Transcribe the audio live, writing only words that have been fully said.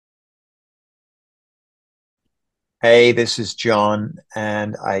Hey, this is John,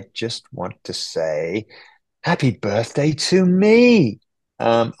 and I just want to say happy birthday to me.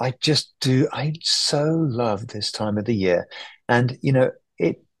 I so love this time of the year. And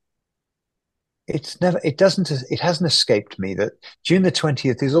it it hasn't escaped me that June the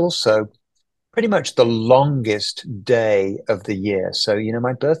 20th is also pretty much the longest day of the year. So,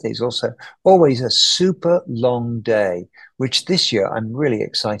 my birthday is also always a super long day, which this year I'm really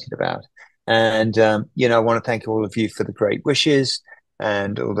excited about. And, I want to thank all of you for the great wishes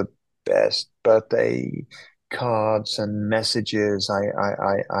and all the best birthday cards and messages.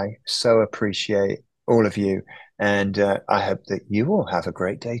 I so appreciate all of you. And I hope that you all have a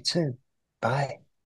great day too. Bye.